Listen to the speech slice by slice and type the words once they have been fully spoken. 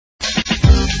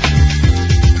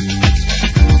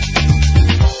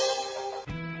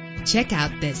Check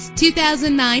out this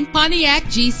 2009 Pontiac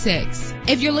G6.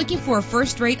 If you're looking for a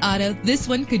first-rate auto, this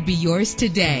one could be yours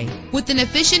today. With an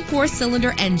efficient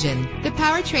 4-cylinder engine, the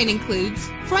powertrain includes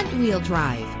front-wheel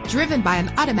drive, driven by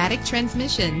an automatic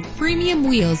transmission. Premium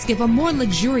wheels give a more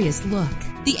luxurious look.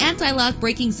 The anti-lock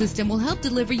braking system will help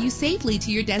deliver you safely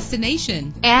to your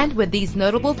destination. And with these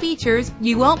notable features,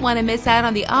 you won't want to miss out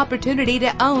on the opportunity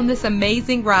to own this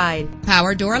amazing ride.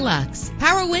 Power door locks,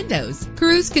 power windows,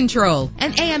 cruise control,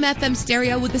 an AM/FM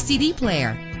stereo with a CD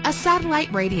player, a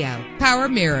satellite radio, power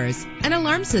mirrors, an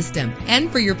alarm system.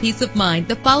 And for your peace of mind,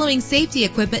 the following safety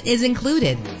equipment is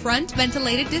included: front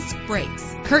ventilated disc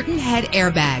brakes, curtain head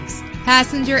airbags,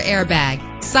 passenger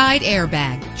airbag, side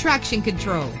airbag, traction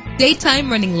control,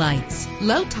 daytime running lights,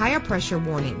 low tire pressure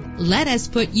warning. Let us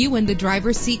put you in the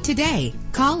driver's seat today.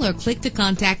 Call or click to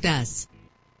contact us.